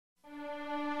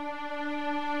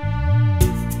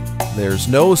there's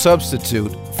no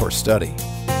substitute for study.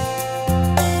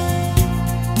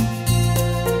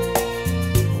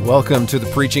 Welcome to the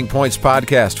Preaching Points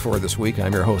podcast for this week.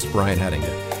 I'm your host, Brian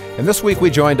Headington. And this week we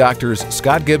join Doctors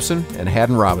Scott Gibson and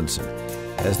Haddon Robinson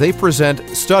as they present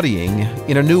studying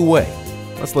in a new way.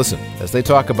 Let's listen as they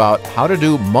talk about how to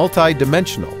do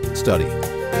multi-dimensional study.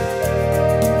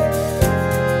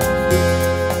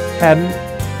 Haddon,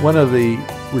 one of the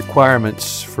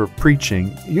requirements for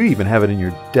preaching, you even have it in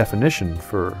your definition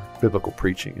for biblical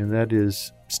preaching, and that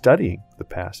is studying the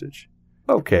passage.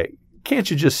 Okay,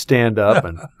 can't you just stand up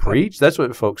and preach? That's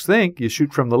what folks think. You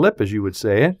shoot from the lip, as you would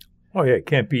say it. Oh, yeah,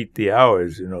 can't beat the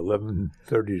hours,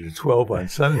 11:30 to 12 on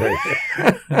Sunday.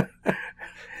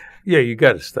 Yeah, you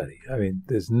got to study. I mean,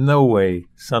 there's no way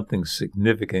something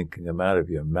significant can come out of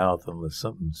your mouth unless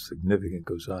something significant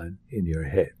goes on in your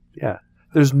head. Yeah,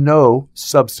 there's no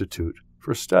substitute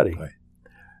for study. Right.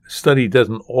 Study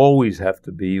doesn't always have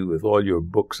to be with all your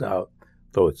books out,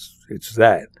 though it's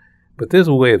that. But there's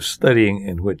a way of studying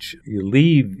in which you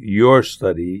leave your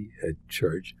study at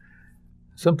church,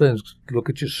 sometimes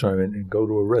look at your sermon and go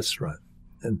to a restaurant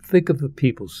and think of the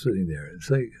people sitting there and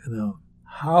say,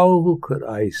 how could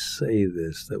I say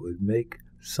this that would make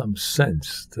some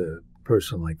sense to a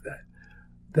person like that?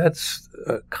 That's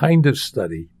a kind of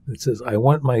study that says, I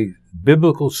want my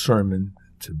biblical sermon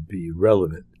to be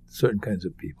relevant to certain kinds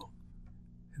of people.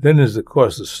 Then there's, of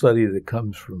course, a study that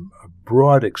comes from a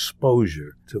broad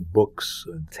exposure to books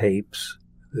and tapes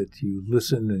that you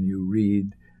listen and you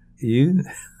read. You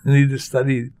need to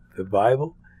study the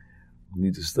Bible. You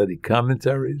need to study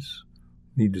commentaries.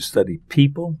 You need to study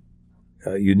people.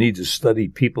 You need to study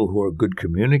people who are good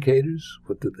communicators.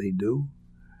 What do they do?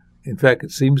 In fact,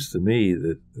 it seems to me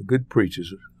that the good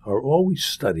preachers are always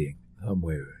studying some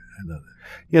way or another.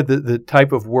 Yeah, the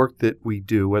type of work that we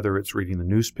do, whether it's reading the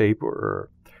newspaper or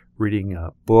reading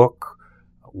a book,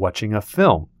 watching a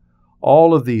film,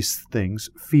 all of these things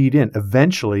feed in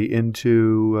eventually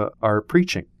into our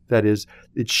preaching. That is,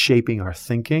 it's shaping our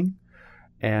thinking,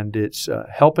 and it's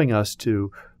helping us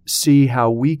to see how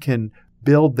we can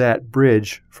build that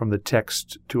bridge from the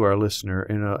text to our listener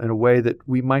in a way that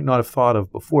we might not have thought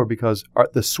of before, because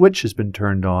the switch has been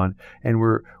turned on, and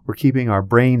we're keeping our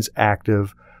brains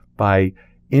active by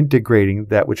integrating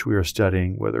that which we are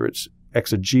studying, whether it's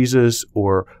exegesis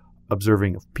or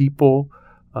observing of people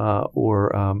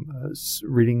or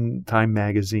reading Time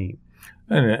magazine.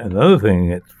 And another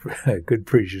thing that good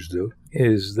preachers do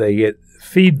is they get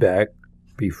feedback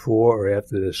before or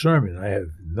after the sermon. I have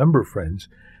a number of friends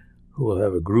who will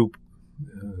have a group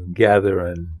gather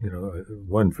on,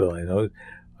 one fellow I know,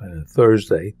 on a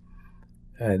Thursday,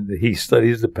 and he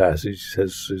studies the passage,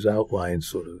 has his outline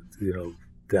sort of,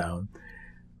 down,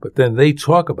 but then they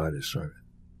talk about his sermon,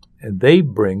 and they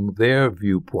bring their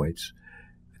viewpoints,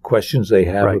 questions they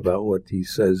have about what he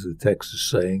says the text is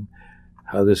saying,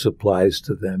 how this applies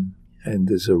to them, and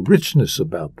there's a richness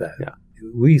about that. Yeah.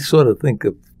 We sort of think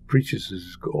of preachers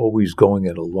as always going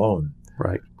it alone.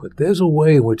 Right. But there's a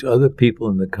way in which other people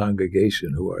in the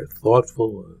congregation who are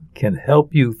thoughtful can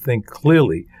help you think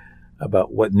clearly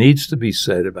about what needs to be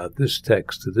said about this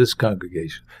text to this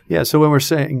congregation. Yeah, so when we're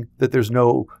saying that there's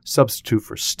no substitute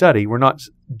for study, we're not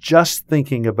just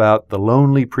thinking about the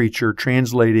lonely preacher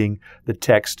translating the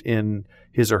text in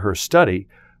his or her study,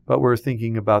 but we're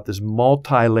thinking about this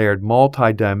multi-layered,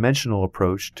 multi-dimensional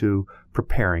approach to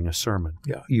preparing a sermon.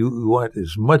 Yeah, you want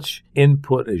as much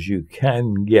input as you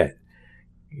can get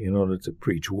in order to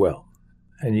preach well.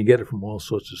 And you get it from all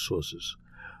sorts of sources.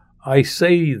 I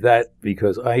say that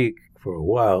because I, for a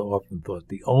while, often thought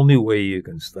the only way you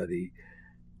can study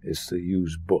is to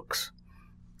use books.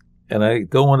 And I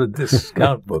don't want to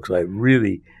discount books. I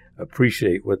really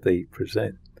appreciate what they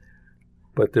present.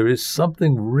 But there is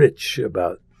something rich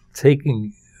about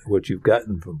taking what you've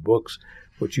gotten from books,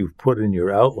 what you've put in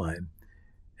your outline,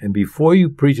 and before you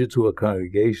preach it to a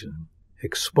congregation,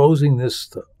 exposing this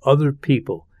to other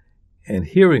people and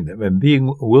hearing them and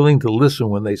being willing to listen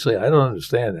when they say, I don't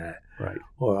understand that, right,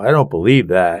 or I don't believe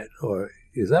that, or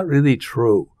is that really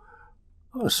true?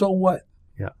 Oh, so what?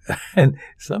 Yeah. And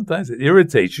sometimes it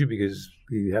irritates you because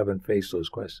you haven't faced those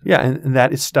questions. Yeah, and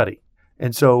that is study.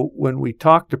 And so when we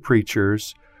talk to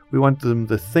preachers, we want them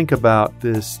to think about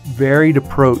this varied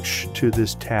approach to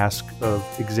this task of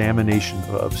examination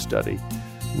of study,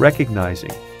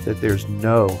 recognizing that there's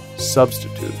no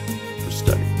substitute for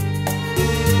study.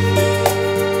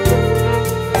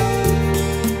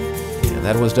 And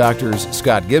that was Doctors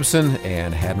Scott Gibson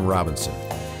and Haddon Robinson.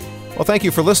 Well, thank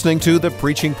you for listening to the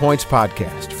Preaching Points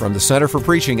podcast from the Center for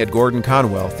Preaching at Gordon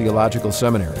Conwell Theological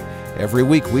Seminary. Every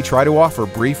week we try to offer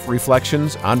brief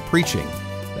reflections on preaching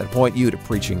that point you to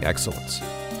preaching excellence.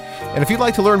 And if you'd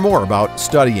like to learn more about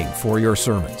studying for your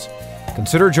sermons,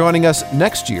 consider joining us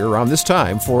next year around this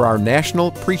time for our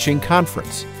National Preaching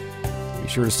Conference. Be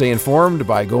sure to stay informed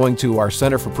by going to our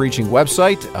Center for Preaching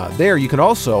website. There you can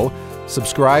also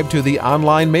subscribe to the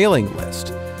online mailing list.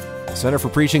 The Center for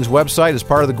Preaching's website is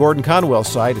part of the Gordon Conwell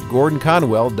site at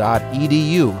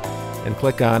gordonconwell.edu and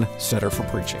click on Center for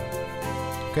Preaching.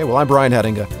 Okay, well, I'm Brian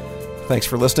Hettinga. Thanks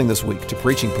for listening this week to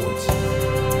Preaching Points.